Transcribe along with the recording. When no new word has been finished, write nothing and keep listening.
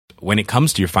When it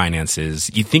comes to your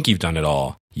finances, you think you've done it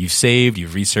all. You've saved,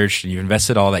 you've researched, and you've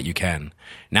invested all that you can.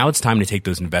 Now it's time to take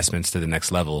those investments to the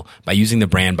next level by using the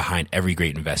brand behind every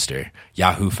great investor,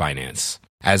 Yahoo Finance.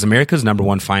 As America's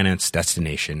 #1 finance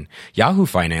destination, Yahoo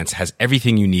Finance has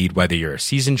everything you need, whether you're a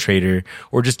seasoned trader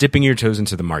or just dipping your toes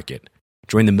into the market.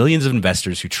 Join the millions of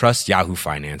investors who trust Yahoo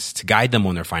Finance to guide them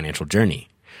on their financial journey.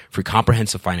 For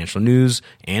comprehensive financial news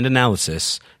and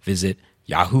analysis, visit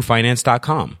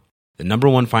yahoofinance.com. The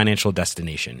 #1 financial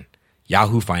destination,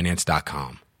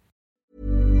 yahoofinance.com.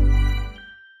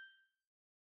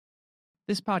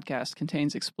 This podcast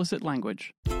contains explicit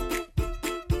language.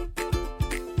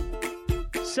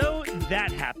 So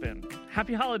that happened.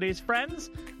 Happy holidays, friends.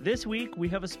 This week, we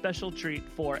have a special treat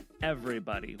for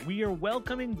everybody. We are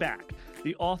welcoming back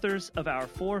the authors of our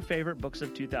 4 favorite books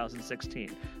of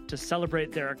 2016 to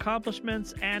celebrate their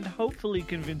accomplishments and hopefully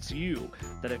convince you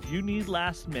that if you need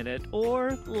last-minute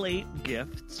or late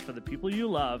gifts for the people you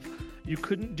love, you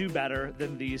couldn't do better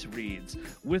than these reads.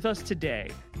 With us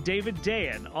today, David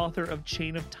Dayen, author of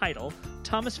Chain of Title,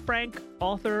 Thomas Frank,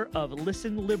 author of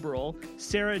Listen Liberal,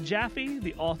 Sarah Jaffe,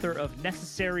 the author of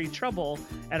Necessary Trouble,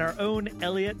 and our own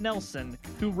Elliot Nelson,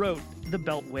 who wrote the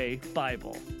Beltway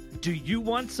Bible. Do you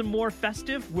want some more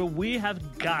festive? Well, we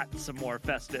have got some more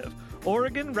festive.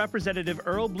 Oregon Representative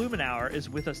Earl Blumenauer is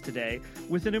with us today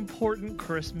with an important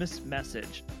Christmas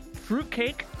message.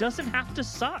 Fruitcake doesn't have to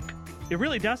suck. It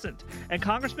really doesn't. And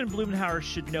Congressman Blumenauer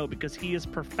should know because he has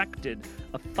perfected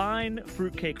a fine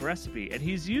fruitcake recipe, and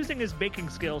he's using his baking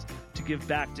skills to give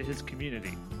back to his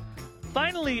community.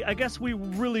 Finally, I guess we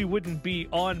really wouldn't be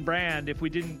on brand if we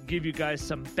didn't give you guys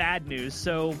some bad news,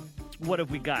 so what have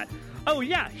we got? Oh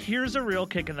yeah, here's a real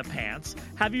kick in the pants.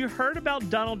 Have you heard about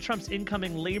Donald Trump's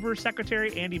incoming Labor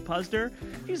Secretary, Andy Puzder?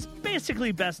 He's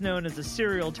basically best known as a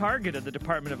serial target of the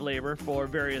Department of Labor for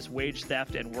various wage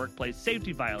theft and workplace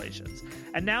safety violations.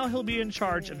 And now he'll be in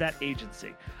charge of that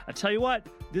agency. I tell you what,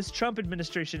 this Trump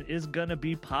administration is gonna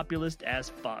be populist as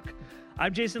fuck.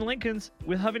 I'm Jason Linkins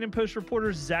with Huffington Post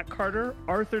reporters Zach Carter,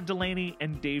 Arthur Delaney,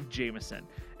 and Dave Jameson.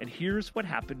 And here's what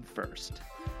happened first.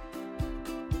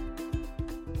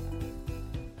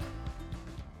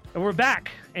 And we're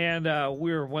back, and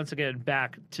we're once again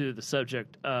back to the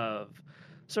subject of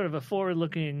sort of a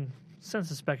forward-looking sense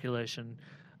of speculation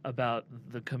about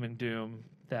the coming doom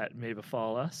that may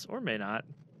befall us, or may not.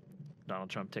 Donald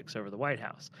Trump takes over the White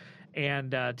House.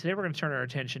 And today we're going to turn our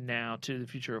attention now to the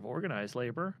future of organized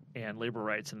labor and labor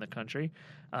rights in the country.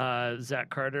 Zach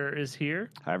Carter is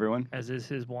here. Hi, everyone. As is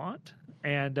his wont.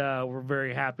 And we're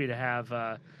very happy to have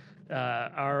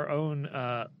our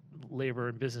own labor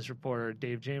and business reporter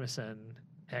Dave Jameson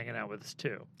hanging out with us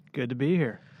too. Good to be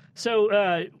here.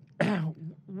 So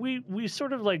we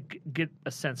sort of like get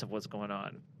a sense of what's going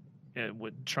on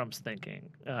with Trump's thinking,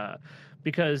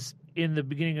 because in the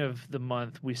beginning of the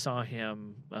month we saw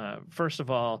him first of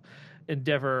all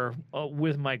endeavor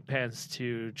with Mike Pence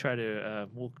to try to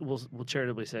we'll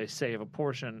charitably say save a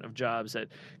portion of jobs at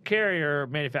Carrier,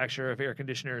 manufacturer of air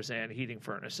conditioners and heating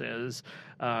furnaces,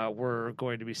 were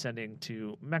going to be sending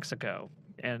to Mexico.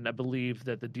 And I believe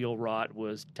that the deal wrought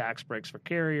was tax breaks for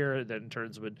Carrier that in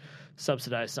turns would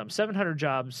subsidize some 700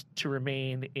 jobs to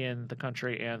remain in the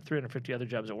country and 350 other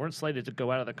jobs that weren't slated to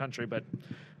go out of the country but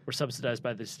were subsidized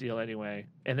by this deal anyway.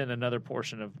 And then another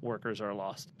portion of workers are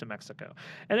lost to Mexico.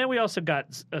 And then we also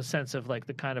got a sense of like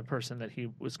the kind of person that he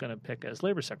was going to pick as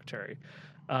labor secretary.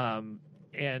 Why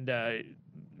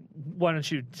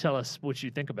don't you tell us what you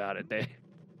think about it, Dave?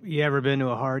 You ever been to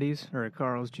a Hardee's or a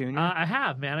Carl's Jr.? I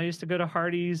have, man. I used to go to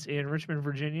Hardee's in Richmond,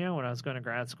 Virginia when I was going to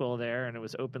grad school there, and it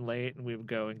was open late, and we would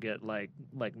go and get like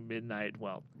midnight,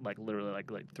 well, like literally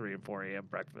like 3 and 4 a.m.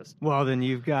 breakfast. Well, then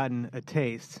you've gotten a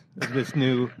taste of this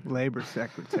new labor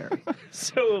secretary.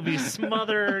 So it'll be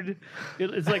smothered.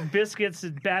 It's like biscuits,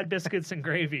 bad biscuits and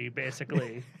gravy,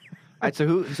 basically. All right, so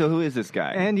who is this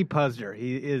guy? Andy Puzder.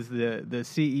 He is the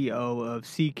CEO of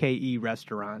CKE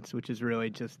Restaurants, which is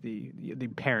really just the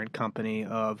parent company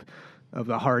of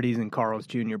the Hardee's and Carl's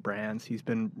Jr. brands. He's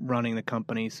been running the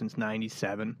company since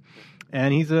 '97,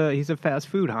 and he's a fast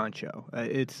food honcho.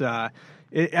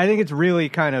 I think it's really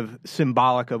kind of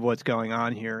symbolic of what's going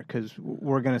on here because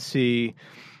we're going to see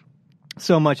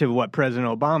so much of what President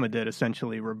Obama did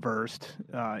essentially reversed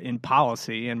in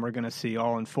policy, and we're going to see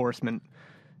all enforcement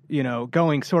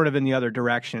going sort of in the other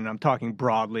direction. I'm talking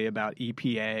broadly about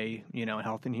EPA,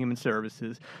 Health and Human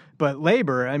Services. But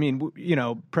labor, I mean,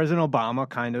 President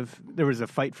Obama there was a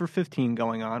fight for 15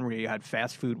 going on where you had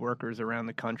fast food workers around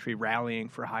the country rallying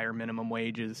for higher minimum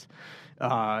wages,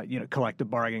 collective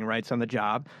bargaining rights on the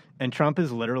job. And Trump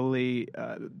has literally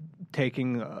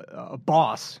taking a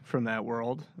boss from that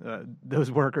world,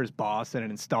 those workers' boss, and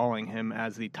installing him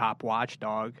as the top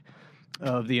watchdog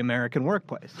of the American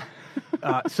workplace.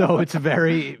 So it's a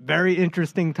very, very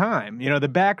interesting time. The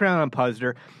background on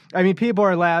Puzder, I mean, people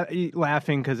are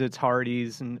laughing because it's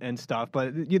Hardee's and stuff,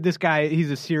 but this guy,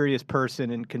 he's a serious person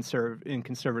in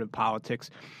conservative politics.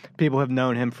 People have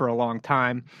known him for a long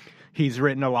time. He's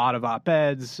written a lot of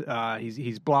op-eds.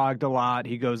 He's blogged a lot.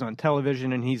 He goes on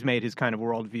television, and he's made his kind of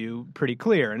worldview pretty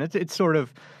clear. And it's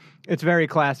very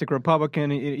classic Republican.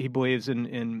 He believes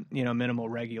in minimal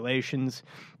regulations.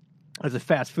 As a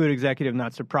fast food executive,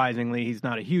 not surprisingly, he's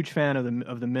not a huge fan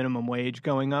of the minimum wage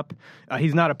going up.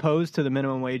 He's not opposed to the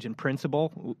minimum wage in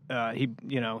principle. He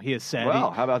has said. Well,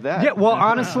 how about that? Yeah. Well,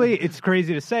 honestly, it's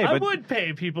crazy to say. I but, would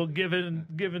pay people given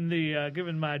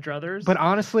my druthers. But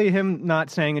honestly, him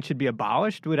not saying it should be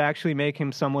abolished would actually make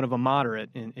him somewhat of a moderate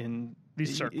in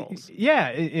these circles. Yeah.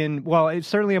 It's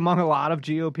certainly among a lot of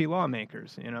GOP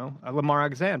lawmakers. Lamar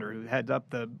Alexander, who heads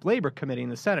up the Labor Committee in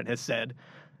the Senate, has said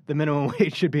the minimum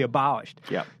wage should be abolished.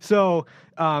 Yeah. So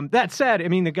that said, I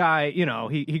mean, the guy,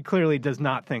 he clearly does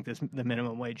not think the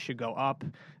minimum wage should go up.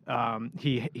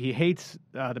 He hates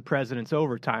the president's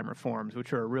overtime reforms,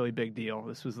 which are a really big deal.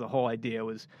 This was the whole idea,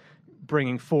 was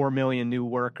bringing 4 million new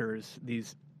workers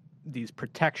these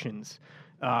protections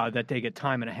that they get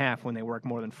time and a half when they work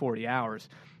more than 40 hours.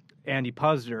 Andy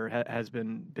Puzder has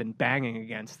been banging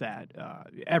against that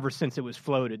ever since it was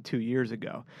floated 2 years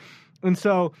ago. And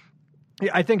so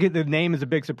I think the name is a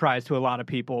big surprise to a lot of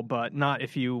people, but not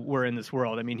if you were in this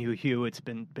world. I mean, Hugh Hewitt's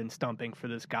been stumping for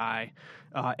this guy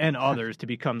and others to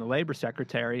become the labor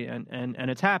secretary, and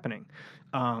it's happening.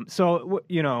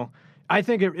 I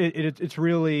think it's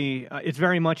really it's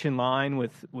very much in line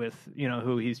with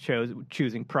who he's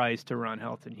choosing Price to run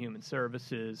Health and Human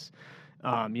Services.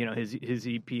 His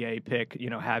EPA pick,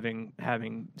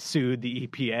 having sued the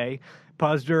EPA.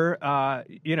 Puzder,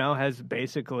 has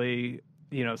basically,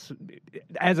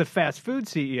 as a fast food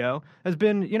CEO, has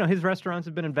been, his restaurants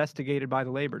have been investigated by the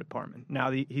Labor Department.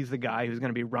 Now he's the guy who's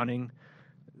going to be running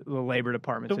the Labor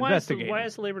Department's investigating. Why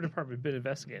has the Labor Department been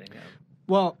investigating him?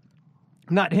 Well,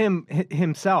 not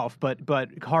himself, but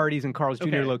Hardee's and Carl's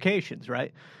Jr. locations,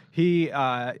 right? He,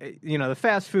 the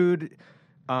fast food,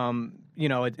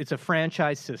 it's a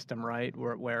franchise system, right?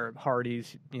 Where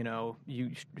Hardee's,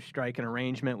 you strike an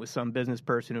arrangement with some business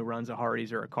person who runs a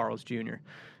Hardee's or a Carl's Jr.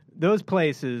 Those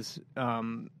places,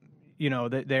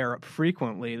 they're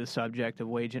frequently the subject of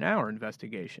wage and hour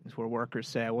investigations where workers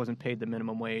say, I wasn't paid the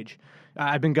minimum wage.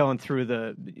 I've been going through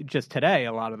just today,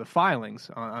 a lot of the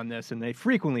filings on this, and they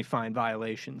frequently find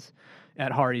violations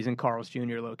at Hardee's and Carl's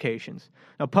Jr. locations.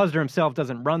 Now, Puzder himself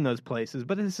doesn't run those places,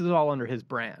 but this is all under his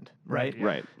brand, right?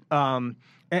 Right.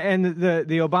 And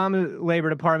the Obama Labor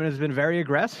Department has been very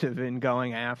aggressive in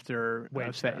going after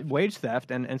wage theft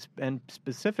and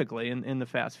specifically in the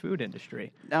fast food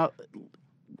industry. Now,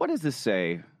 what does this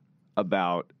say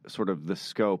about sort of the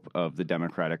scope of the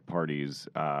Democratic Party's,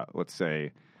 let's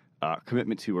say,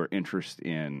 commitment to or interest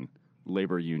in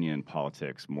labor union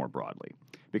politics more broadly?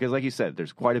 Because, like you said,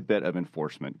 there's quite a bit of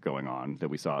enforcement going on that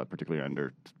we saw, particularly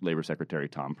under Labor Secretary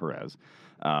Tom Perez.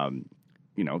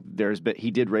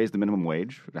 He did raise the minimum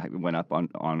wage; it went up on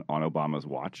Obama's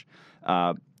watch.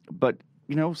 But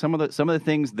some of the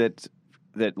things that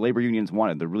labor unions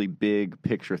wanted, the really big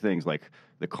picture things like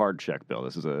the card check bill.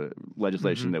 This is a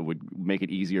legislation that would make it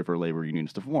easier for labor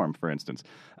unions to form, for instance.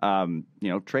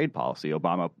 Trade policy.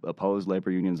 Obama opposed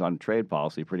labor unions on trade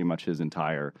policy pretty much his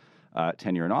entire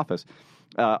tenure in office.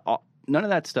 None of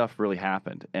that stuff really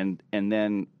happened. And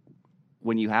then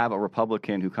when you have a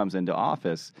Republican who comes into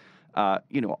office,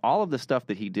 all of the stuff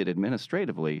that he did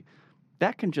administratively,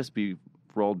 that can just be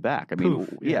rolled back. I mean,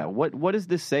 what does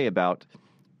this say about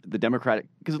the Democratic,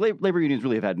 because labor unions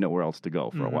really have had nowhere else to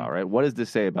go for a while, right? What does this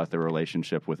say about their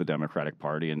relationship with the Democratic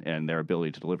Party and their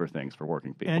ability to deliver things for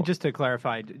working people? And just to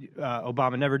clarify,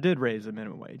 Obama never did raise the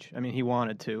minimum wage. I mean, he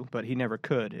wanted to, but he never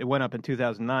could. It went up in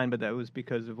 2009, but that was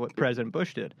because of what President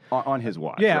Bush did. On his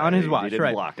watch. Yeah, right? on his watch, he didn't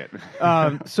right. block it.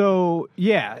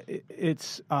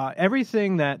 It's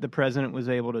everything that the president was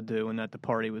able to do and that the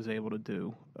party was able to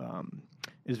do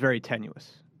is very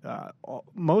tenuous.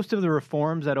 Most of the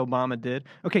reforms that Obama did,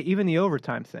 even the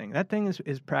overtime thing, that thing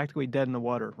is practically dead in the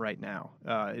water right now.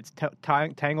 It's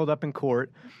tangled up in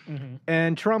court. Mm-hmm.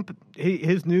 And Trump,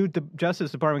 his new Justice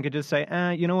Department could just say,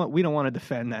 you know what, we don't want to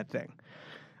defend that thing.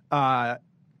 All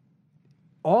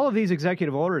of these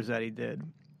executive orders that he did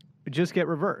just get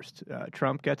reversed.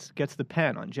 Trump gets the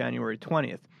pen on January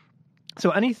 20th. So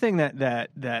anything that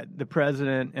the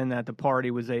president and that the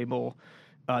party was able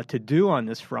to do on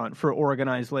this front for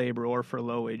organized labor or for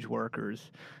low-wage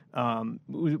workers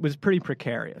was pretty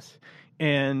precarious.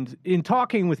 And in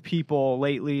talking with people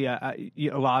lately, a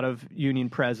lot of union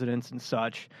presidents and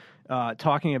such,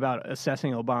 talking about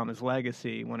assessing Obama's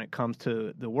legacy when it comes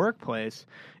to the workplace,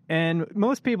 and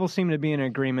most people seem to be in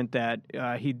agreement that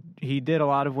he did a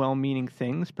lot of well-meaning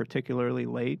things, particularly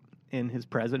late in his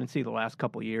presidency. The last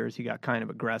couple of years, he got kind of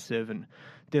aggressive and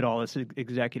did all this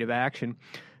executive action.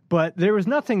 But there was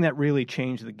nothing that really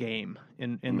changed the game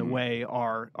in the way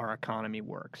our economy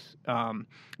works.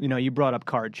 You brought up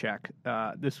card check.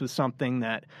 This was something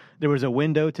that there was a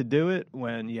window to do it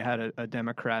when you had a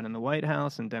Democrat in the White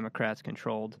House and Democrats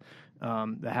controlled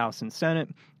the House and Senate.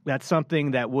 That's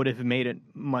something that would have made it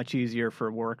much easier for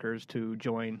workers to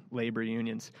join labor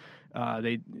unions.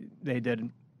 They did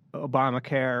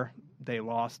Obamacare. They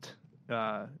lost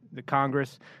the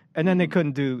Congress, and then they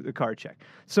couldn't do the card check.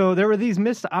 So there were these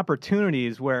missed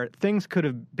opportunities where things could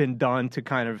have been done to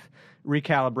kind of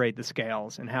recalibrate the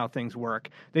scales and how things work.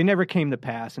 They never came to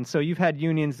pass, and so you've had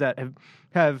unions that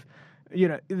have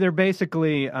they're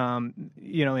basically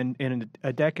in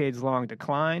a decades-long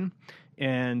decline.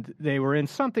 And they were in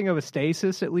something of a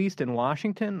stasis, at least in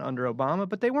Washington under Obama,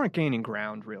 but they weren't gaining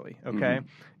ground, really, okay? Mm-hmm.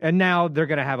 And now they're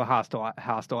going to have a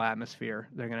hostile atmosphere.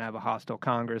 They're going to have a hostile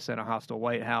Congress and a hostile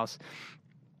White House.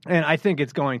 And I think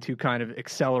it's going to kind of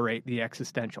accelerate the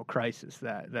existential crisis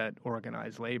that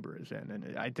organized labor is in.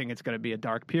 And I think it's going to be a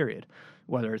dark period,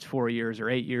 whether it's 4 years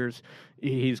or 8 years.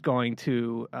 He's going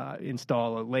to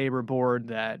install a labor board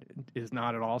that is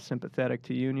not at all sympathetic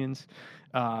to unions.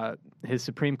 His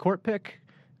Supreme Court pick,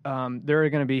 there are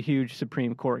going to be huge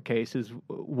Supreme Court cases.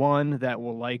 One that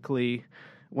will likely,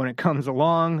 when it comes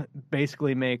along,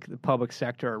 basically make the public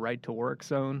sector a right-to-work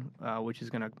zone, which is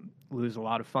going to lose a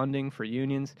lot of funding for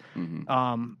unions.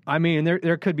 Mm-hmm.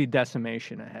 There could be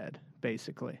decimation ahead,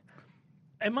 basically.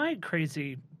 Am I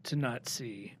crazy to not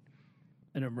see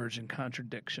an emergent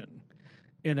contradiction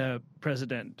in a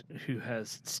president who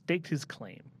has staked his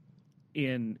claim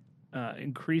in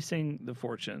increasing the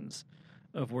fortunes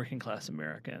of working-class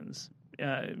Americans?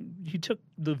 He took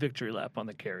the victory lap on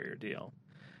the carrier deal.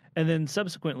 And then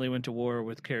subsequently went to war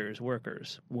with carriers'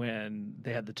 workers when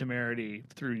they had the temerity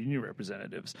through union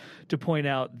representatives to point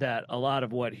out that a lot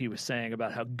of what he was saying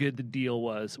about how good the deal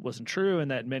wasn't true and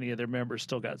that many of their members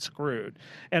still got screwed.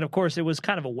 And, of course, it was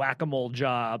kind of a whack-a-mole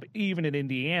job. Even in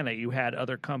Indiana, you had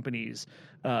other companies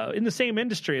in the same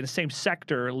industry, in the same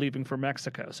sector, leaving for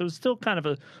Mexico. So it was still kind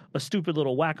of a stupid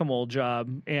little whack-a-mole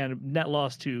job and net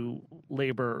loss to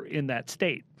labor in that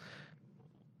state.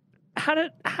 How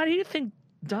do you think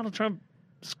Donald Trump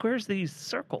squares these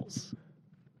circles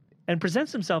and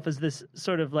presents himself as this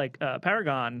sort of like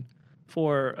paragon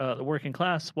for the working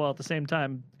class while at the same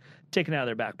time taking out of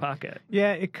their back pocket?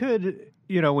 Yeah, it could,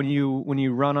 when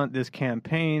you run on this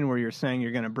campaign where you're saying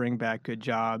you're going to bring back good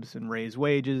jobs and raise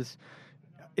wages,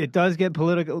 it does get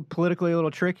politically a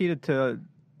little tricky to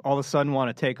all of a sudden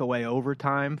want to take away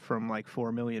overtime from like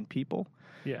 4 million people.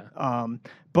 Yeah.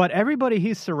 But everybody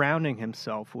he's surrounding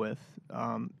himself with,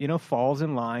 falls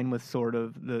in line with sort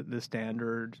of the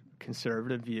standard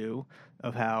conservative view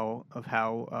of how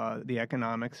the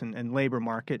economics and labor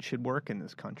market should work in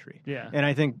this country. Yeah. And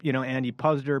I think, Andy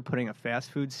Puzder putting a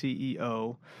fast food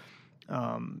CEO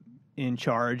in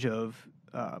charge of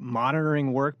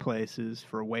monitoring workplaces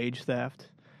for wage theft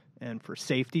and for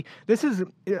safety. This is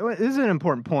an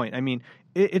important point. I mean,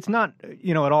 it's not,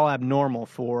 at all abnormal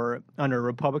for under a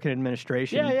Republican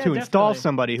administration to install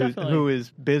somebody who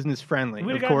is business friendly.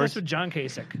 We've got this with John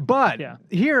Kasich. But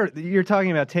here you're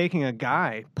talking about taking a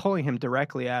guy, pulling him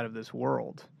directly out of this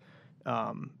world,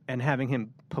 and having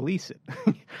him police it.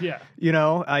 Yeah.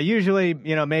 Usually,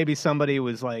 maybe somebody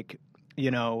was like,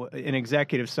 an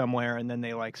executive somewhere, and then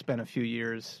they like spent a few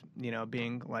years,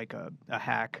 being like a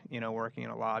hack, working in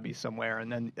a lobby somewhere,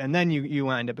 and then you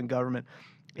wind up in government.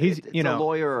 He's it's a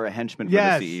lawyer or a henchman for the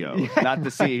CEO, not the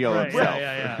CEO right, himself.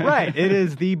 Yeah. Right. It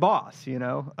is the boss,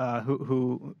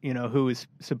 who is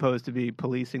supposed to be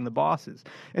policing the bosses.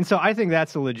 And so I think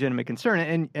that's a legitimate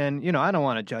concern. And I don't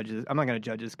want to judge this. I'm not going to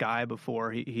judge this guy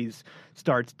before he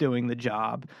starts doing the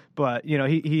job. But,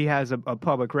 he has a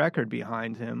public record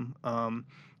behind him,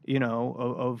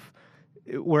 of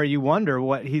where you wonder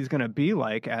what he's going to be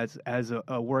like as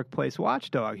a workplace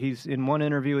watchdog. He's in one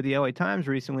interview with the LA Times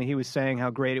recently, he was saying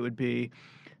how great it would be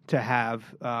to have,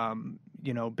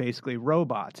 basically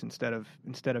robots instead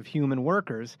of human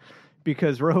workers,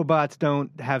 because robots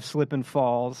don't have slip and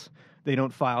falls. They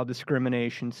don't file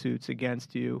discrimination suits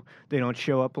against you. They don't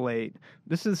show up late.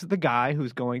 This is the guy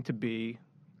who's going to be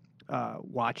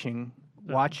watching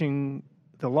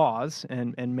the laws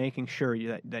and making sure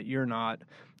that you're not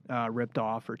ripped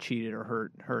off or cheated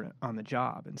or hurt on the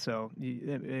job. And so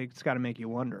it's got to make you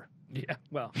wonder. Yeah,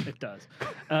 well, it does.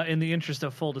 In the interest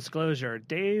of full disclosure,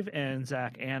 Dave and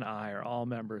Zach and I are all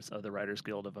members of the Writers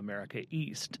Guild of America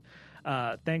East.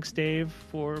 Thanks, Dave,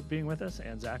 for being with us,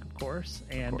 and Zach, of course.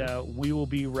 And we will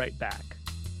be right back.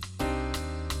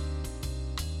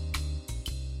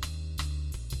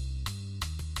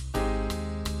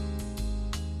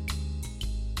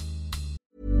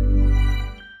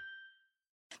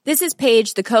 This is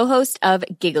Paige, the co-host of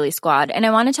Giggly Squad, and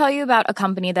I want to tell you about a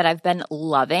company that I've been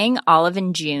loving, Olive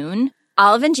 & June.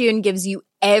 Olive & June gives you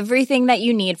everything that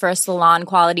you need for a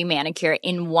salon-quality manicure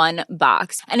in one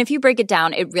box. And if you break it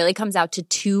down, it really comes out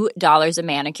to $2 a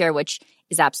manicure, which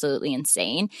is absolutely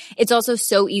insane. It's also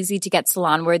so easy to get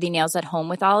salon-worthy nails at home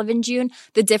with Olive & June.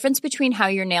 The difference between how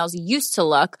your nails used to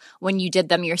look when you did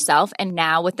them yourself and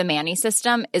now with the Mani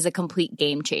system is a complete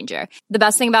game changer. The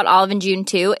best thing about Olive & June,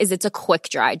 too, is it's a quick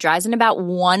dry. Dries in about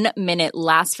 1 minute,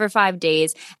 lasts for 5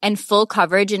 days, and full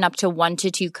coverage in up to 1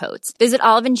 to 2 coats. Visit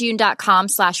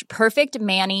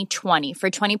oliveandjune.com/perfectmani20 for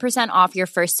 20% off your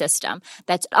first system.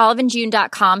 That's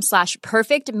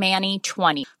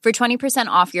oliveandjune.com/perfectmani20 for 20%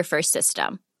 off your first system.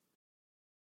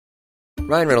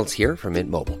 Ryan Reynolds here from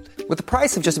Mint Mobile. With the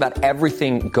price of just about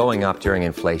everything going up during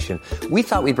inflation, we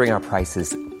thought we'd bring our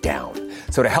prices down.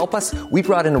 So to help us, we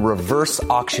brought in a reverse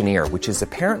auctioneer, which is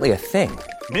apparently a thing.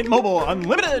 Mint Mobile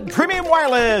Unlimited Premium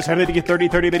Wireless. How to get 30,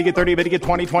 30, bit to get 30, bit to get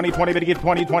 20, 20, 20, bit to get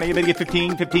 20, 20, bit to get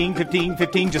 15, 15, 15,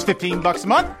 15, just $15 a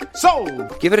month?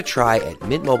 Sold! Give it a try at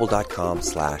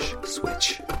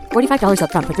mintmobile.com/switch. $45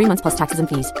 up front for 3 months plus taxes and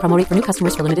fees. Promo rate for new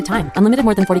customers for limited time. Unlimited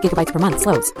more than 40 gigabytes per month.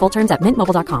 Slows full terms at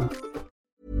mintmobile.com.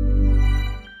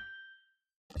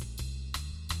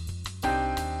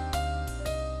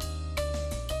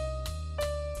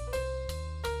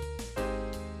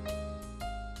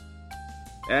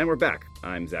 And we're back.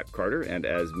 I'm Zach Carter, and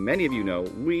as many of you know,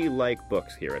 we like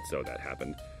books here at So That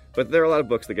Happened. But there are a lot of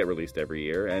books that get released every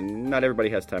year, and not everybody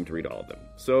has time to read all of them.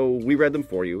 So we read them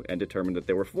for you and determined that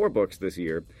there were 4 books this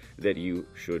year that you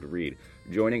should read.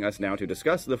 Joining us now to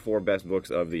discuss the 4 best books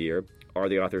of the year are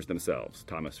the authors themselves,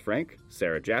 Thomas Frank,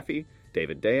 Sarah Jaffe,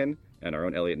 David Dayen, and our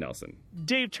own Elliot Nelson.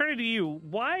 Dave, turning to you,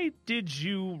 why did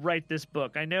you write this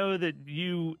book? I know that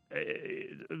you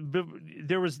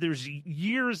there's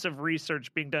years of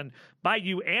research being done by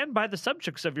you and by the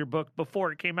subjects of your book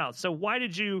before it came out. So why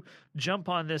did you jump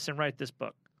on this and write this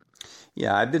book?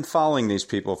 Yeah, I've been following these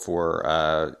people for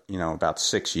about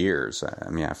 6 years.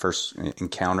 I mean, I first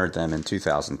encountered them in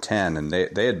 2010, and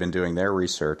they had been doing their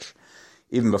research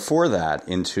even before that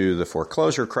into the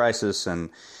foreclosure crisis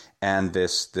and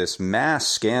this mass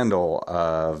scandal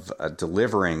of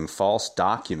delivering false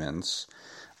documents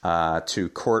to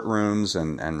courtrooms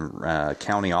and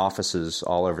county offices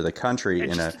all over the country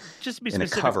in a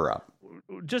cover-up.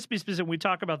 Just be specific. When we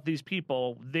talk about these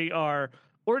people, they are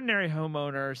ordinary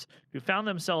homeowners who found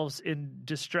themselves in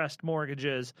distressed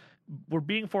mortgages, were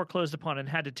being foreclosed upon, and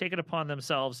had to take it upon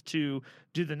themselves to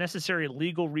do the necessary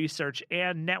legal research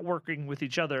and networking with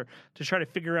each other to try to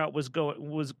figure out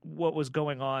what was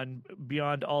going on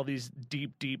beyond all these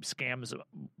deep scams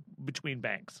between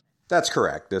banks. That's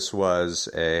correct. This was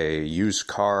a used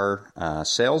car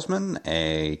salesman,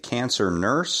 a cancer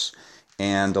nurse,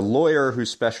 and a lawyer who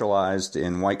specialized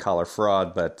in white-collar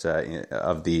fraud, but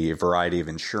of the variety of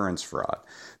insurance fraud.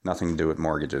 Nothing to do with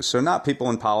mortgages. So not people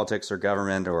in politics or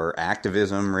government or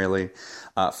activism, really.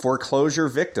 Foreclosure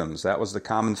victims, that was the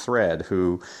common thread,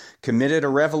 who committed a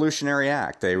revolutionary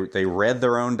act. They read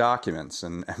their own documents,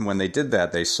 and when they did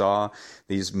that, they saw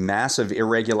these massive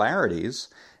irregularities.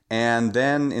 And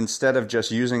then instead of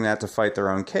just using that to fight their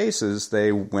own cases,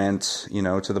 they went,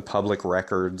 to the public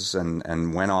records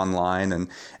and went online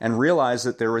and realized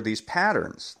that there were these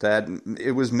patterns, that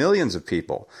it was millions of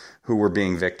people who were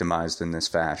being victimized in this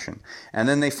fashion. And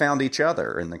then they found each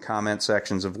other in the comment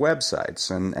sections of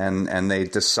websites, and they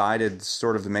decided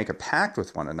sort of to make a pact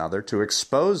with one another to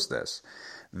expose this,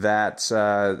 that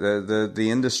the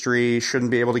industry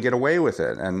shouldn't be able to get away with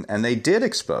it. And they did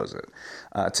expose it.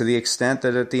 To the extent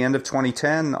that at the end of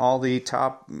 2010, all the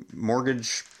top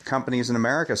mortgage companies in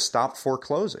America stopped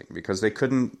foreclosing because they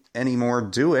couldn't anymore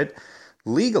do it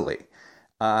legally.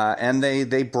 And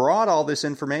they brought all this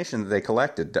information that they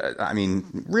collected. I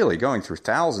mean, really going through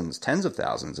thousands, tens of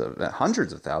thousands,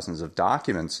 hundreds of thousands of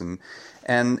documents and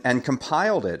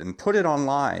compiled it and put it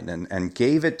online and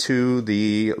gave it to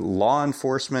the law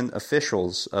enforcement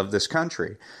officials of this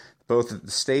country, both at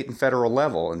the state and federal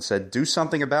level, and said, do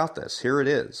something about this. Here it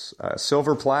is,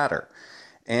 silver platter.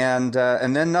 And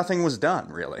then nothing was done,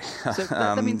 really. So,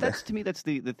 I mean, that's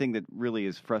the thing that really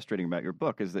is frustrating about your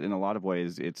book is that in a lot of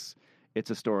ways it's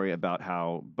a story about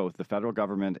how both the federal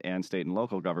government and state and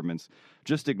local governments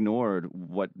just ignored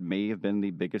what may have been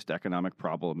the biggest economic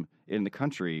problem in the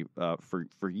country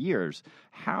for years.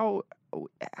 Why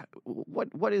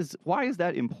is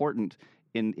that important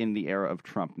in the era of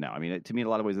Trump now? I mean, to me, in a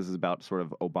lot of ways, this is about sort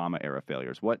of Obama era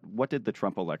failures. What did the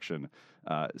Trump election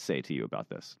say to you about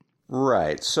this?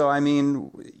 Right. So, I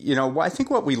mean, I think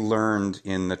what we learned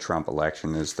in the Trump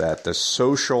election is that the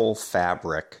social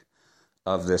fabric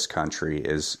of this country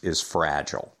is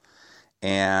fragile.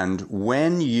 And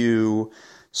when you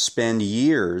spend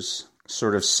years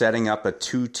sort of setting up a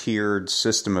two-tiered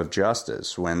system of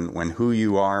justice, when who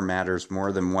you are matters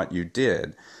more than what you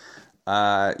did,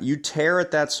 you tear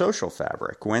at that social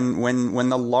fabric. When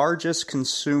the largest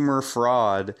consumer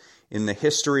fraud in the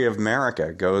history of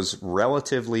America goes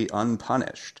relatively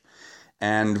unpunished,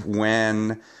 and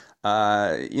when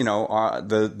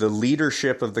the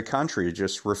leadership of the country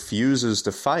just refuses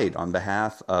to fight on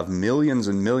behalf of millions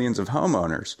and millions of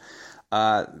homeowners,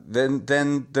 then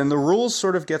the rules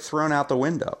sort of get thrown out the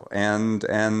window,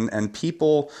 and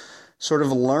people sort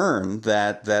of learn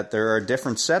that there are a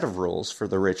different set of rules for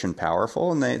the rich and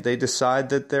powerful, and they decide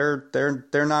that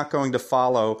they're not going to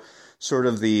follow sort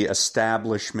of the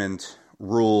establishment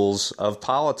rules of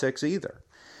politics either.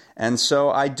 And so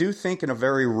I do think in a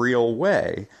very real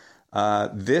way,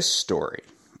 this story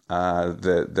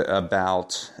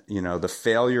about the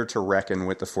failure to reckon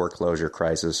with the foreclosure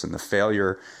crisis and the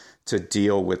failure to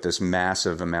deal with this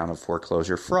massive amount of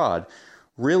foreclosure fraud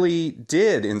really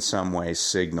did in some ways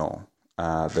signal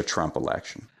the Trump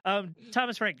election.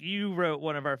 Thomas Frank, you wrote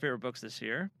one of our favorite books this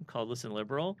year called Listen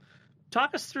Liberal.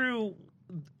 Talk us through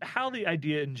how the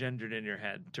idea engendered in your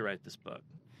head to write this book.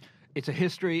 It's a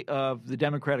history of the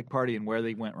Democratic Party and where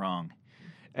they went wrong.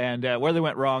 And where they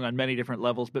went wrong on many different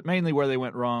levels, but mainly where they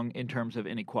went wrong in terms of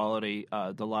inequality,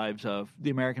 the lives of the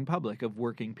American public, of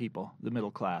working people, the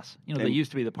middle class. They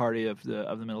used to be the party of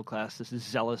the middle class. This is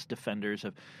zealous defenders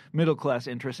of middle class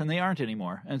interests, and they aren't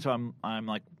anymore. And so I'm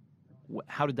like,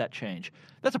 how did that change?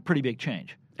 That's a pretty big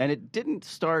change. And it didn't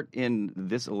start in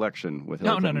this election with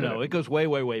Hillary Clinton. No. It goes way,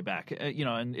 way, way back.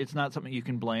 And it's not something you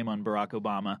can blame on Barack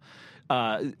Obama.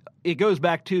 It goes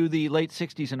back to the late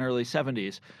 60s and early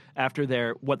 70s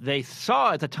after what they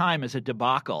saw at the time as a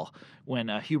debacle when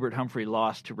Hubert Humphrey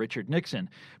lost to Richard Nixon.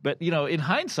 But, in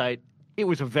hindsight, it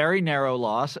was a very narrow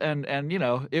loss, and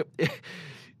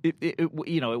it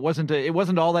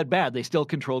wasn't all that bad. They still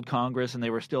controlled Congress, and they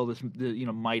were still this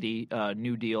mighty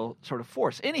New Deal sort of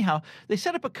force. Anyhow, they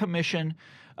set up a commission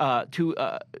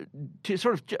to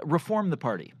sort of reform the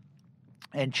party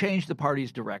and change the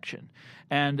party's direction.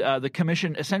 And the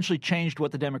commission essentially changed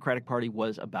what the Democratic Party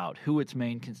was about, who its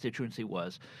main constituency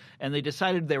was. And they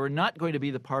decided they were not going to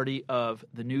be the party of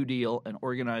the New Deal and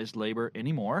organized labor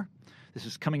anymore. This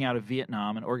is coming out of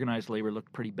Vietnam, and organized labor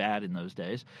looked pretty bad in those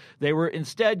days. They were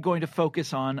instead going to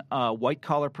focus on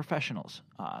white-collar professionals.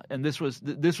 And this was,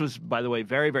 by the way,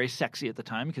 very, very sexy at the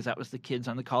time because that was the kids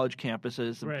on the college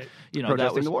campuses. Right.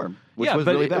 Protesting the war, which was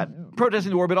really bad. Protesting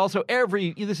the war, but also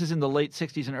this is in the late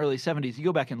 60s and early 70s. You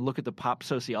go back and look at the pop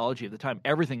sociology of the time.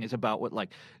 Everything is about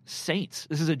saints.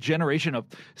 This is a generation of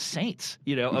saints,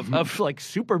 of like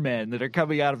supermen that are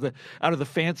coming out of the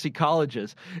fancy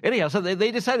colleges. Anyhow, so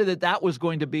they decided that was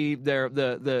going to be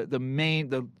the main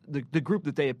group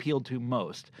that they appealed to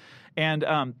most.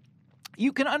 And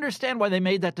you can understand why they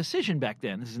made that decision back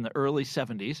then. This is in the early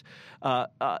 70s.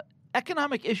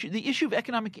 The issue of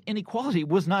economic inequality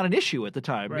was not an issue at the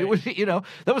time. Right. It was,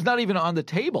 that was not even on the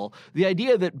table. The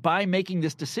idea that by making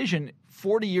this decision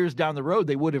 40 years down the road,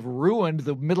 they would have ruined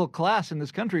the middle class in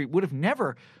this country would have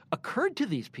never occurred to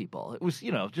these people. It was,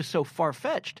 just so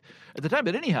far-fetched at the time.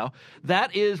 But anyhow,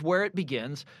 that is where it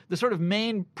begins. The sort of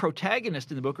main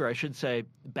protagonist in the book, or I should say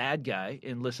bad guy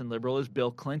in Listen Liberal, is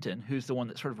Bill Clinton, who's the one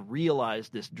that sort of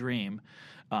realized this dream.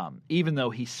 Even though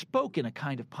he spoke in a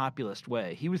kind of populist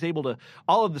way, he was able to.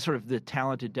 All of the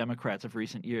talented Democrats of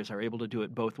recent years are able to do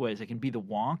it both ways. They can be the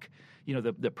wonk,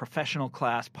 the professional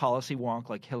class policy wonk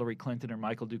like Hillary Clinton or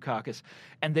Michael Dukakis,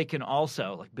 and they can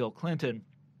also, like Bill Clinton.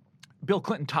 Bill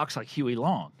Clinton talks like Huey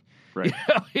Long. Right.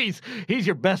 He's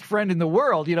your best friend in the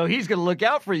world. He's going to look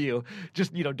out for you.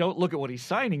 Just don't look at what he's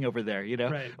signing over there.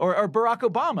 Right. Or Barack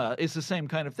Obama is the same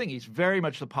kind of thing. He's very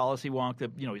much the policy wonk.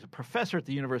 He's a professor at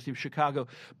the University of Chicago,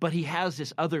 but he has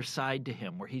this other side to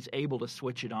him where he's able to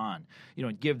switch it on,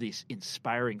 and give these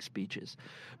inspiring speeches.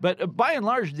 But by and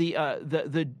large, the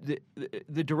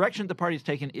direction the party's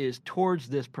taken is towards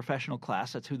this professional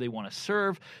class. That's who they want to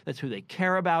serve. That's who they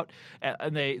care about,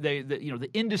 and the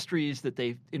industries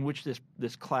in which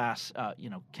this class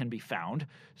can be found.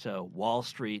 So Wall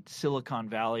Street, Silicon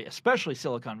Valley, especially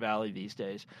Silicon Valley these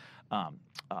days,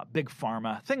 big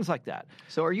pharma, things like that.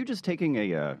 So are you just taking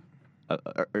an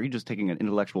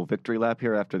intellectual victory lap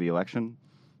here after the election?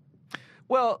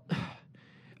 Well,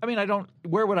 I mean,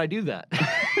 where would I do that?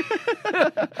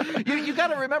 you got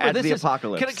to remember At this the is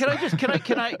apocalypse.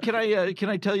 Can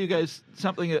I tell you guys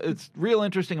something that's real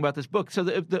interesting about this book?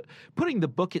 So putting the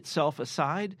book itself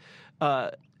aside,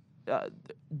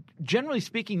 generally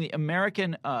speaking, the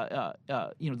American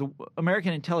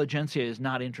American intelligentsia is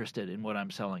not interested in what I'm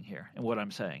selling here and what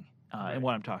I'm saying and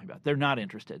what I'm talking about. They're not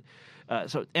interested.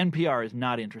 So NPR is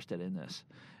not interested in this.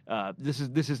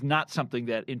 This is not something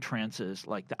that entrances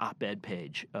like the op-ed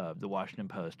page of the Washington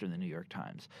Post or the New York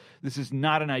Times. This is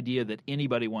not an idea that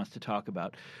anybody wants to talk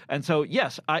about. And so,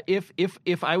 yes,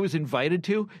 if I was invited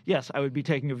to, yes, I would be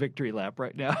taking a victory lap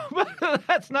right now. But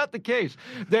that's not the case.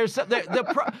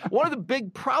 One of the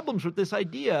big problems with this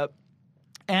idea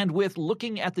and with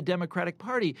looking at the Democratic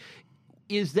Party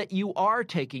is that you are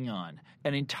taking on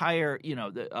an entire,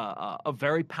 a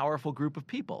very powerful group of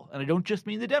people, and I don't just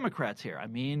mean the Democrats here. I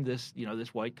mean this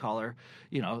white collar,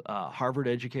 Harvard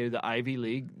educated, the Ivy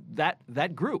League,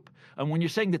 that group. And when you're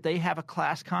saying that they have a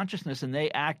class consciousness and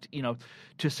they act,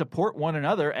 to support one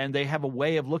another, and they have a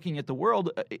way of looking at the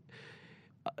world.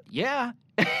 Yeah,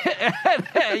 and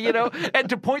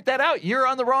to point that out, you're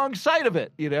on the wrong side of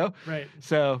it, Right.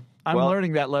 So I'm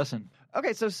learning that lesson.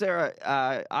 Okay, so Sarah,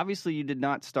 obviously you did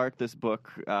not start this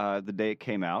book the day it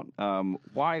came out.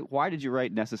 Why did you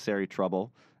write Necessary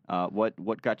Trouble?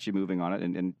 What got you moving on it?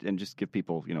 And just give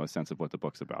people a sense of what the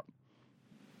book's about.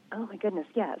 Oh, my goodness,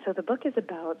 yeah. So the book is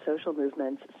about social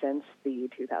movements since the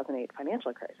 2008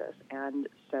 financial crisis. And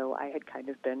so I had kind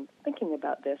of been thinking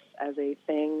about this as a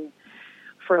thing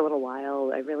for a little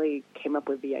while. I really came up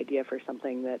with the idea for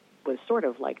something that was sort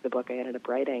of like the book I ended up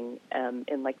writing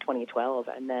in like 2012,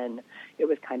 and then it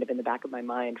was kind of in the back of my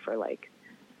mind for like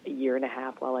a year and a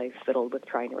half while I fiddled with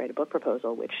trying to write a book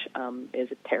proposal, which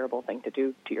is a terrible thing to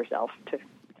do to yourself.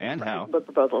 And how? Book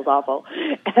proposal is awful.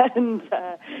 And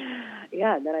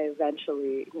and then I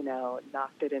eventually,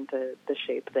 knocked it into the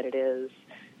shape that it is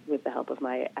with the help of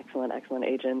my excellent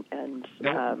agent and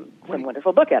some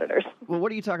wonderful book editors. Well,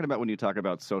 what are you talking about when you talk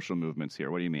about social movements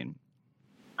here? What do you mean?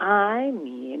 I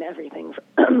mean everything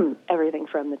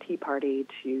from the Tea Party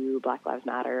to Black Lives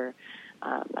Matter.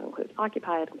 That includes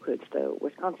Occupy. It includes the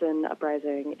Wisconsin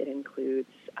uprising. It includes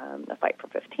the Fight for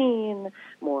 15,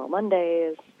 Moral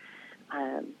Mondays,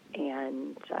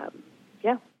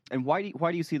 And why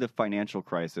do you see the financial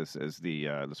crisis as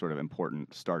the sort of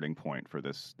important starting point for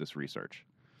this research?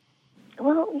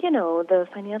 Well, the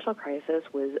financial crisis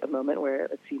was a moment where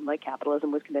it seemed like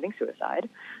capitalism was committing suicide.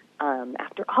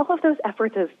 After all of those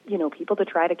efforts of, people to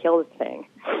try to kill this thing,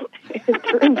 it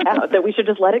turned out that we should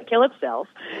just let it kill itself.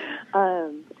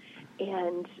 I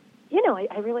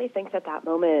really think that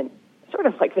moment, sort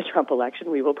of like the Trump election,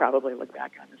 we will probably look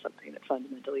back on as something that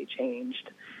fundamentally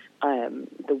changed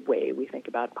the way we think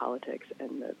about politics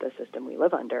and the system we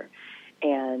live under,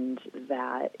 and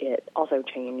that it also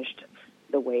changed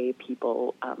the way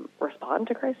people respond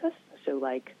to crisis. So,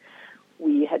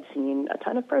 we had seen a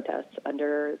ton of protests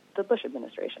under the Bush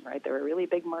administration, right? There were really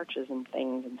big marches and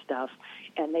things and stuff,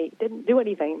 and they didn't do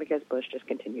anything because Bush just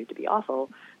continued to be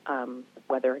awful,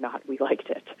 whether or not we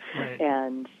liked it. Right.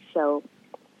 And so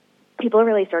people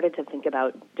really started to think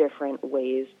about different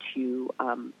ways to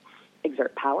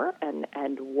exert power and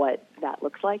what that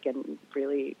looks like, and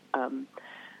really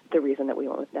the reason that we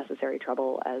went with Necessary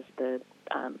Trouble as the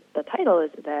title is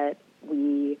that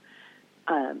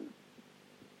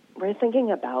we're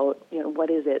thinking about, what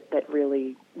is it that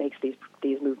really makes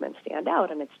these movements stand out,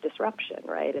 and it's disruption,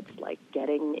 right? It's like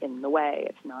getting in the way.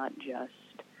 It's not just,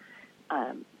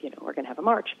 we're going to have a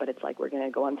march, but it's like we're going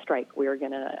to go on strike. We're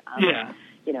going to,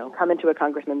 come into a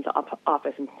congressman's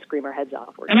office and scream our heads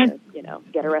off. We're going to,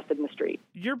 get arrested in the street.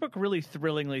 Your book really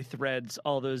thrillingly threads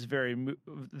all those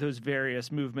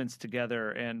various movements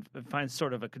together and finds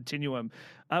sort of a continuum.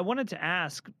 I wanted to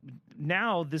ask,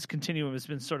 now this continuum has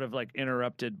been sort of like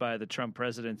interrupted by the Trump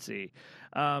presidency.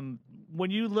 When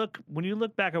you look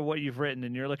back at what you've written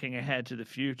and you're looking ahead to the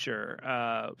future,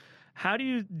 how do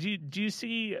you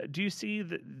see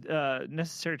the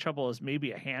Necessary Trouble as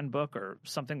maybe a handbook or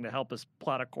something to help us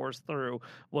plot a course through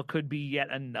what could be yet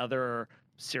another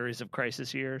series of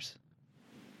crisis years?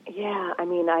 Yeah, I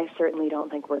mean, I certainly don't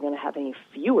think we're going to have any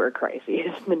fewer crises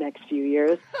in the next few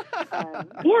years.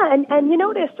 And you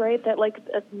noticed, right, that like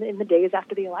in the days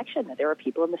after the election, that there were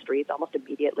people in the streets almost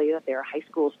immediately, that there are high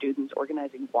school students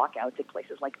organizing walkouts in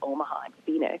places like Omaha and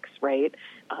Phoenix, right,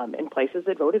 in places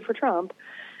that voted for Trump.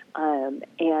 And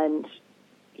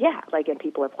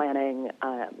people are planning,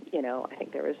 I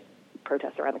think there was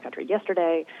protests around the country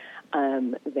yesterday.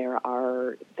 There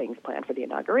are things planned for the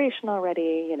inauguration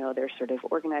already. There's sort of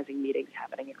organizing meetings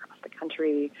happening across the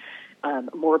country.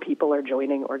 More people are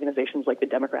joining organizations like the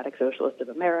Democratic Socialists of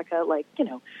America.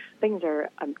 Things are,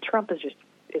 Trump is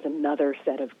another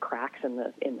set of cracks in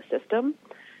the system.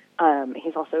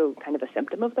 He's also kind of a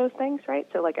symptom of those things, right?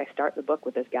 So I start the book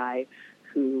with this guy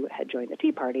who had joined the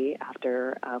Tea Party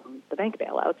after the bank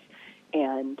bailouts.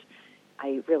 And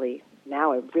I really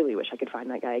wish I could find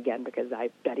that guy again, because I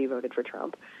bet he voted for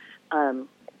Trump. I'm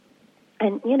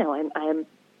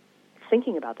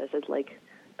thinking about this as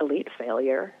elite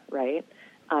failure, right?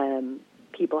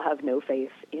 People have no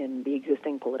faith in the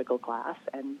existing political class,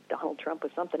 and Donald Trump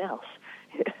was something else.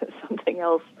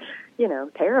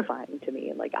 Terrifying to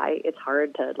me. It's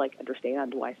hard to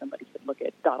understand why somebody could look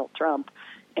at Donald Trump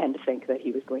and think that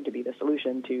he was going to be the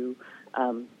solution to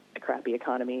a crappy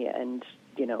economy and,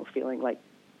 feeling like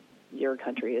your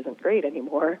country isn't great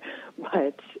anymore.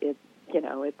 But it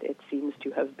seems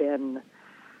to have been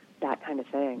that kind of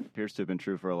thing. Appears to have been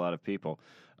true for a lot of people.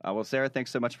 Well, Sarah,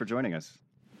 thanks so much for joining us.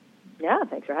 Yeah,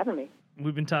 thanks for having me.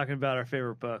 We've been talking about our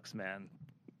favorite books, man.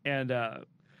 And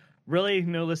really,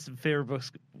 no list of favorite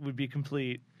books would be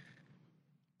complete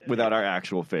without our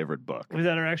actual favorite book.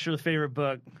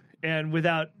 And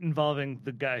without involving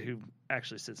the guy who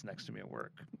actually sits next to me at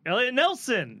work. Elliot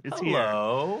Nelson is here.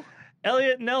 Hello.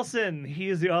 Elliot Nelson. He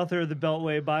is the author of the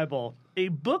Beltway Bible, a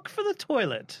book for the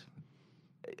toilet.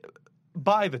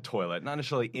 By the toilet, not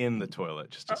necessarily in the toilet,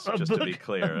 just to be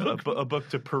clear. A book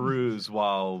to peruse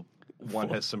while one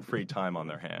has some free time on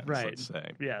their hands, right. Let's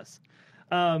say. Yes.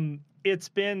 It's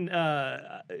been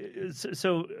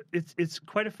so it's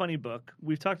quite a funny book.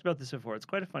 We've talked about this before. It's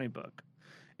quite a funny book.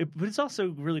 But it's also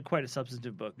really quite a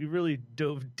substantive book. You really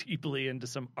dove deeply into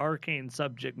some arcane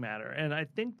subject matter. And I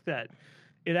think that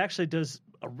it actually does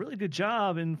a really good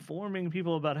job informing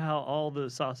people about how all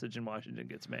the sausage in Washington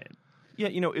gets made. Yeah,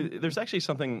 there's actually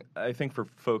something, I think, for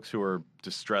folks who are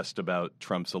distressed about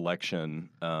Trump's election,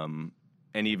 and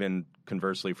even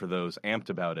conversely for those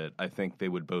amped about it, I think they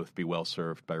would both be well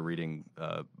served by reading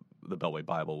the Beltway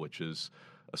Bible, which is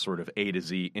a sort of A to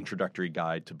Z introductory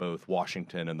guide to both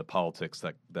Washington and the politics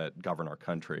that govern our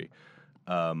country.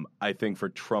 I think for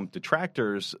Trump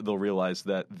detractors, they'll realize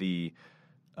that the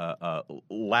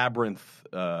labyrinth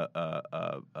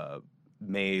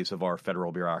maze of our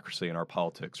federal bureaucracy and our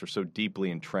politics are so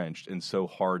deeply entrenched and so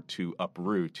hard to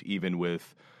uproot, even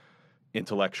with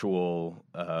intellectual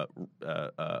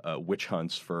witch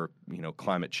hunts for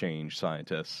climate change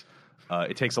scientists.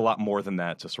 It takes a lot more than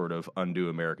that to sort of undo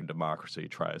American democracy,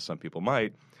 try as some people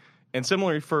might. And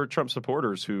similarly for Trump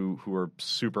supporters who are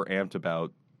super amped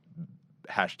about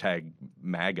hashtag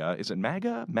MAGA. Is it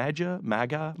MAGA?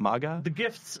 MAGA? The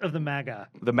gifts of the MAGA.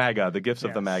 The gifts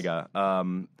of the MAGA.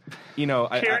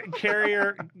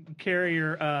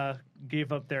 Carrier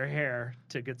gave up their hair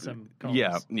to get some combs.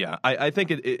 Yeah. I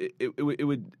think it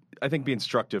would. I think be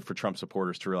instructive for Trump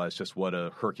supporters to realize just what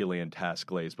a Herculean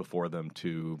task lays before them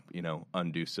to,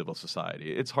 undo civil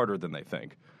society. It's harder than they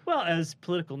think. Well, as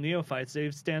political neophytes, they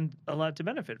stand a lot to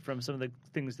benefit from some of the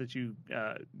things that you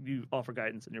offer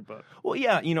guidance in your book. Well,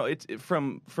 yeah, it's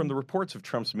from the reports of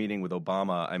Trump's meeting with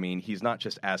Obama. I mean, he's not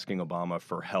just asking Obama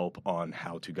for help on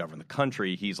how to govern the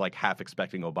country. He's half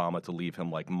expecting Obama to leave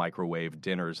him microwave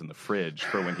dinners in the fridge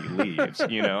for when he leaves.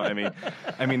 I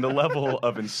mean, the level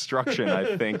of instruction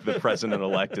I think the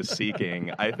president-elect is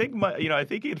seeking. I think I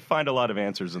think he'd find a lot of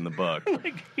answers in the book.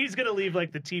 He's gonna leave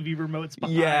the TV remotes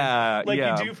behind. Yeah,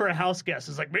 you do for a house guest.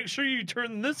 It's make sure you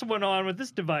turn this one on with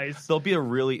this device. There'll be a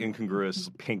really incongruous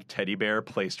pink teddy bear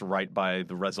placed right by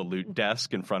the Resolute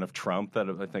desk in front of Trump that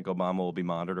I think Obama will be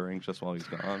monitoring just while he's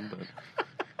gone. But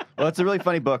Well, it's a really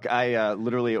funny book. I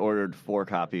literally ordered 4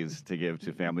 copies to give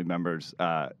to family members.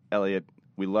 Elliot,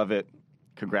 we love it.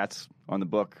 Congrats on the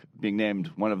book being named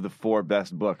one of the 4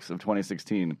 best books of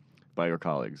 2016 by your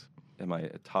colleagues. Am I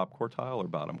a top quartile or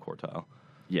bottom quartile?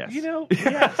 Yes. Yes,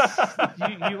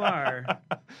 you are.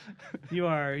 You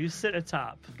are. You sit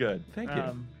atop. Good. Thank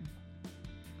you.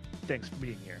 Thanks for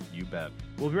being here. You bet.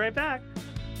 We'll be right back.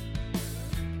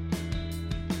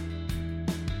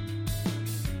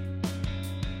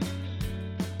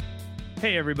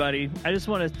 Hey, everybody. I just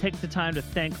want to take the time to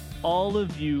thank all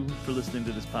of you for listening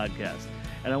to this podcast.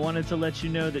 And I wanted to let you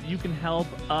know that you can help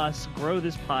us grow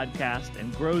this podcast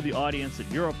and grow the audience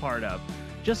that you're a part of.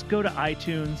 Just go to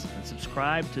iTunes and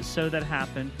subscribe to So That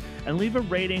Happened and leave a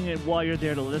rating while you're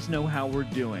there to let us know how we're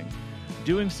doing.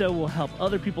 Doing so will help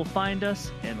other people find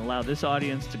us and allow this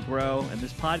audience to grow and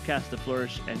this podcast to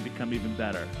flourish and become even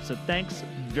better. So thanks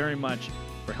very much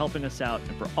for helping us out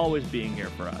and for always being here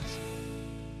for us.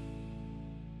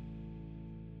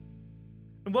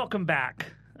 And welcome back.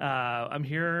 I'm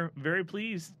here very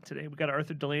pleased today. We got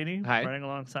Arthur Delaney running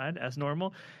alongside as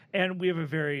normal. And we have a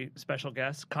very special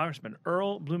guest. Congressman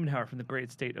Earl Blumenauer from the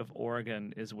great state of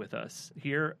Oregon is with us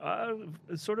here.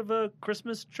 Sort of a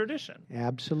Christmas tradition.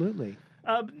 Absolutely.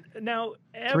 Now,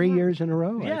 3 years in a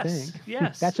row, yes, I think.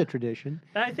 Yes. That's a tradition.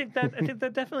 I think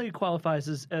that definitely qualifies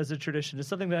as a tradition. It's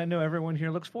something that I know everyone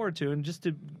here looks forward to. And just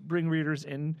to bring readers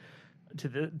in to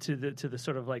the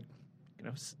sort of like,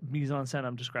 mise en scène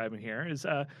I'm describing here is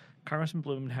Congressman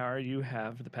Blumenauer, you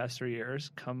have the past 3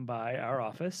 years come by our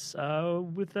office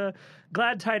with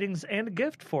glad tidings and a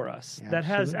gift for us that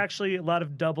has actually a lot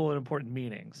of double and important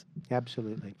meanings.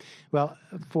 Absolutely. Well,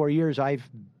 for years I've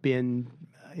been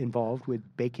involved with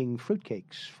baking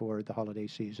fruitcakes for the holiday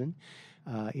season.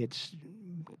 It's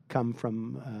come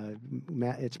from,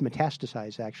 it's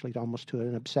metastasized actually almost to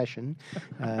an obsession.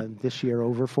 This year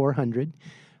over 400.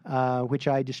 Which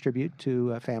I distribute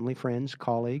to family, friends,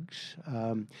 colleagues.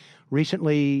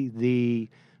 Recently, the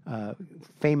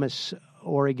famous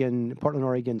Portland,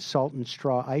 Oregon Salt and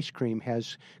Straw ice cream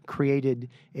has created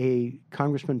a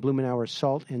Congressman Blumenauer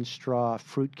salt and straw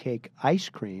fruitcake ice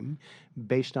cream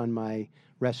based on my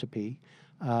recipe,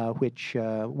 which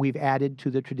we've added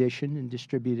to the tradition and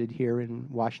distributed here in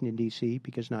Washington, D.C.,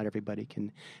 because not everybody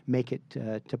can make it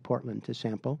to Portland to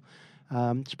sample.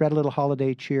 Spread a little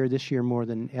holiday cheer this year more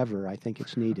than ever. I think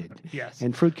it's needed. Yes.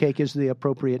 And fruitcake is the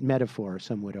appropriate metaphor,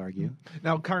 some would argue.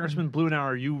 Now, Congressman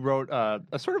Blumenauer, you wrote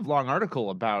a sort of long article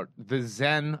about the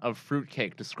zen of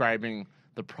fruitcake, describing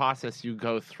the process you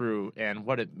go through and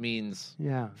what it means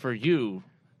for you.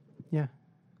 Yeah.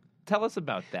 Tell us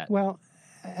about that. Well,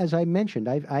 as I mentioned,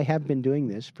 I have been doing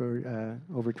this for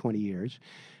over 20 years.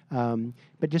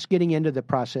 But just getting into the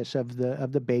process of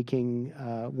the baking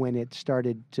when it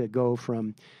started to go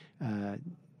from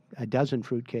a dozen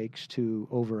fruitcakes to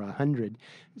over 100,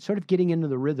 sort of getting into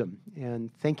the rhythm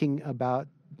and thinking about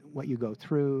what you go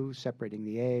through, separating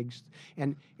the eggs,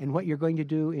 and what you're going to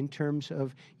do in terms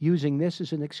of using this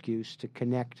as an excuse to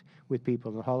connect with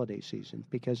people in the holiday season,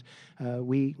 because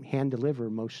we hand deliver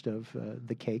most of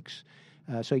the cakes.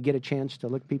 So you get a chance to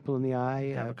look people in the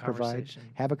eye,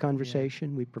 have a conversation.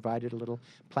 Yeah. We provided a little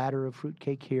platter of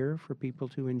fruitcake here for people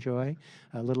to enjoy,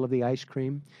 a little of the ice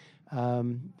cream.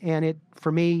 And it,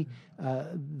 for me,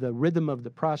 the rhythm of the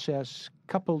process,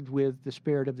 coupled with the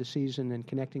spirit of the season and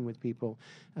connecting with people,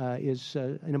 is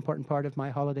an important part of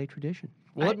my holiday tradition.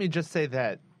 Well, let me just say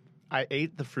that I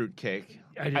ate the fruitcake.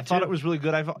 I thought it was really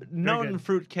good. I've known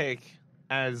fruitcake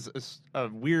as a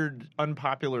weird,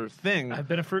 unpopular thing. I've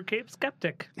been a fruitcake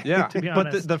skeptic. Yeah, to be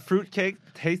honest. But the fruitcake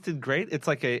tasted great. It's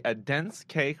like a dense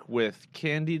cake with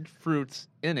candied fruits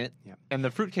in it. Yeah. And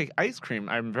the fruitcake ice cream,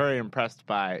 I'm very impressed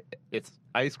by. It's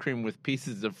ice cream with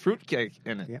pieces of fruitcake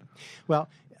in it. Yeah. Well,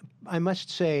 I must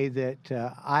say that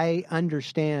I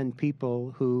understand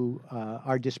people who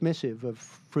are dismissive of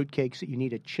fruitcakes that you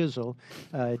need a chisel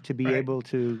to be able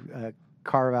to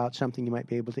carve out something you might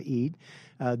be able to eat.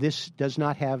 This does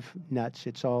not have nuts.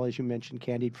 It's all, as you mentioned,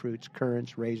 candied fruits,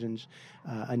 currants, raisins,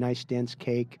 a nice dense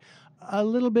cake, a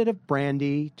little bit of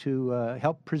brandy to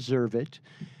help preserve it.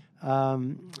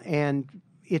 And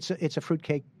it's a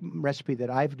fruitcake recipe that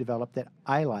I've developed that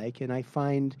I like, and I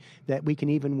find that we can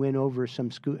even win over some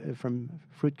from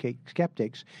fruitcake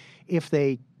skeptics. If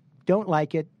they don't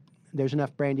like it, there's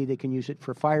enough brandy they can use it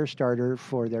for fire starter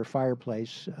for their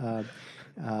fireplace.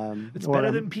 It's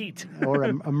better than peat. or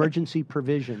emergency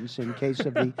provisions in case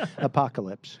of the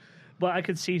apocalypse. Well, I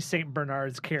could see St.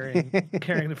 Bernard's carrying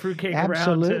the fruitcake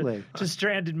Absolutely. around to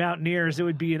stranded mountaineers. It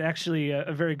would be actually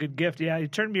a very good gift. Yeah, you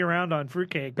turned me around on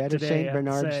fruitcake Better today.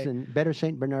 Better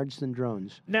St. Bernards than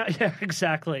drones. Now, yeah,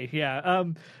 exactly. Yeah.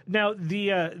 Now,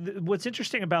 the what's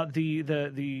interesting about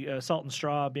the Salt and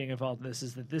Straw being involved in this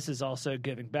is that this is also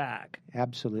giving back.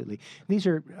 Absolutely. These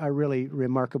are really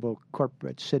remarkable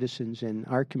corporate citizens in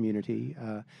our community.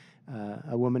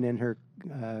 A woman and her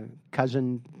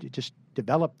cousin just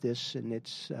developed this, and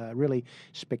it's really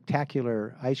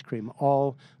spectacular ice cream.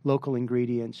 All local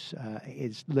ingredients.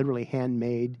 It's literally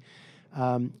handmade.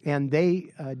 And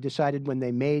they decided when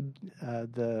they made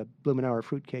the Blumenauer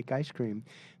fruitcake ice cream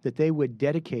that they would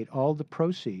dedicate all the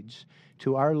proceeds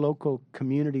to our local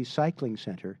community cycling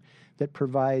center that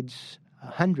provides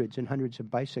hundreds and hundreds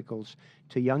of bicycles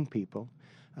to young people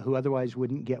who otherwise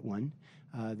wouldn't get one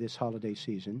this holiday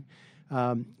season.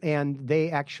 And they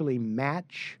actually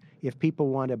match, if people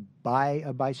want to buy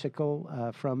a bicycle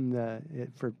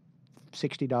for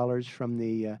 $60 from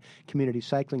the community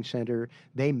cycling center,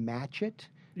 they match it.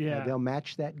 Yeah. They'll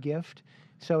match that gift.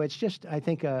 So it's just, I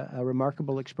think, a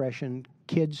remarkable expression.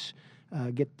 Kids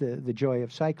get the joy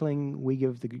of cycling. We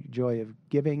give the joy of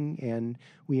giving, and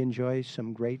we enjoy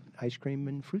some great ice cream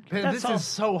and fruit cake. This is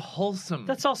so wholesome.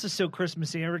 That's also so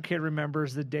Christmassy. Every kid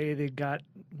remembers the day they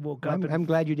woke up. I'm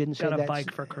glad you didn't say got that. a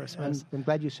bike for Christmas. I'm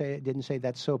glad you didn't say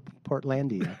that's so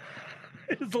Portlandia.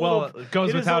 It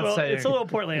goes without saying. It's a little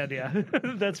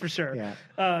Portlandia, that's for sure.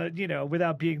 Yeah.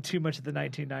 Without being too much of the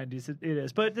 1990s, it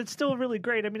is. But it's still really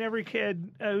great. I mean, every kid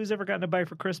who's ever gotten a bike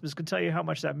for Christmas can tell you how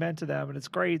much that meant to them, and it's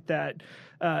great that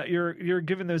you're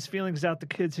giving those feelings out to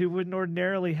kids who wouldn't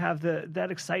ordinarily have that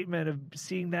excitement of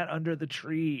seeing that under the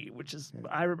tree. Which is,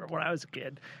 I remember when I was a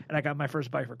kid and I got my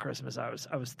first bike for Christmas, I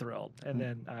was thrilled, and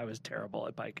then I was terrible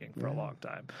at biking for a long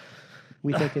time.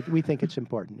 We think it's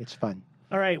important. It's fun.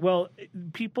 All right. Well,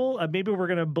 people, maybe we're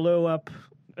going to blow up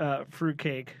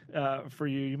fruitcake for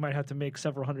you. You might have to make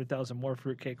several 100,000 more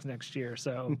fruitcakes next year.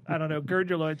 So I don't know. Gird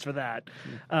your loins for that.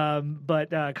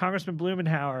 But Congressman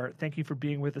Blumenauer, thank you for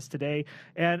being with us today.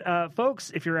 And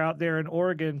folks, if you're out there in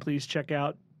Oregon, please check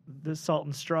out the Salt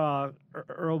and Straw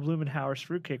Earl Blumenauer's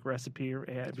fruitcake recipe,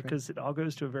 because it all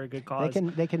goes to a very good cause.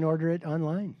 They can order it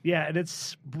online. Yeah, and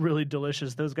it's really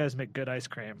delicious. Those guys make good ice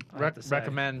cream.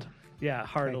 Recommend. Yeah,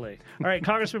 heartily. All right,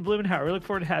 Congressman Blumenauer, we look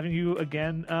forward to having you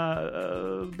again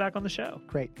back on the show.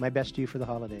 Great. My best to you for the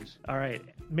holidays. All right.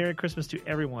 Merry Christmas to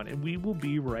everyone, and we will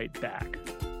be right back.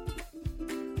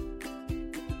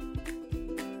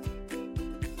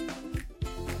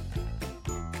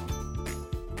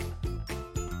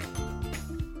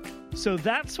 So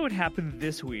that's what happened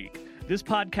this week. This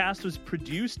podcast was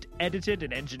produced, edited,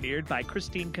 and engineered by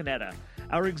Christine Canetta.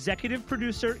 Our executive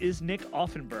producer is Nick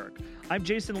Offenberg. I'm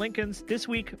Jason Linkins. This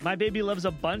week, my baby loves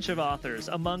a bunch of authors,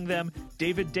 among them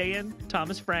David Dayen,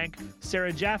 Thomas Frank,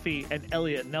 Sarah Jaffe, and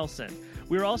Elliot Nelson.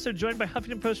 We are also joined by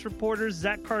Huffington Post reporters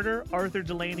Zach Carter, Arthur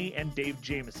Delaney, and Dave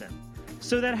Jameson.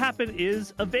 So That Happened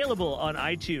is available on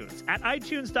iTunes at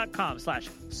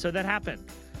itunes.com/So That Happened.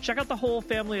 Check out the whole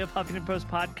family of Huffington Post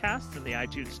podcasts in the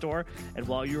iTunes store, and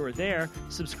while you are there,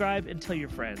 subscribe and tell your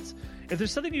friends. If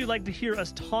there's something you'd like to hear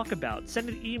us talk about, send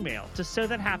an email to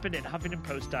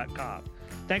sothathappened@huffingtonpost.com.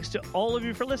 Thanks to all of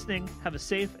you for listening. Have a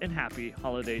safe and happy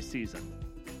holiday season.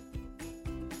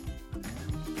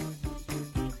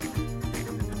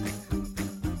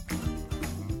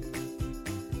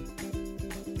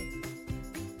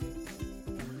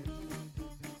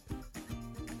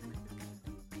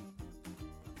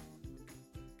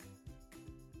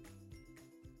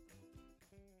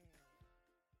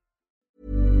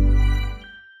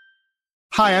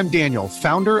 Hi, I'm Daniel,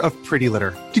 founder of Pretty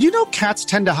Litter. Did you know cats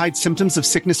tend to hide symptoms of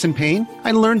sickness and pain?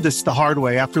 I learned this the hard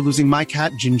way after losing my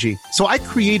cat, Gingy. So I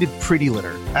created Pretty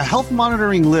Litter, a health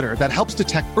monitoring litter that helps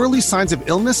detect early signs of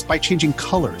illness by changing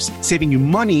colors, saving you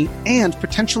money and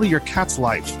potentially your cat's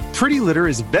life. Pretty Litter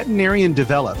is veterinarian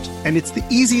developed, and it's the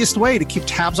easiest way to keep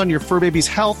tabs on your fur baby's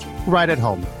health right at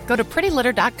home. Go to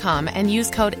prettylitter.com and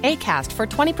use code ACAST for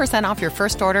 20% off your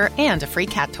first order and a free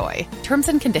cat toy. Terms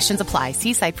and conditions apply.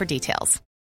 See site for details.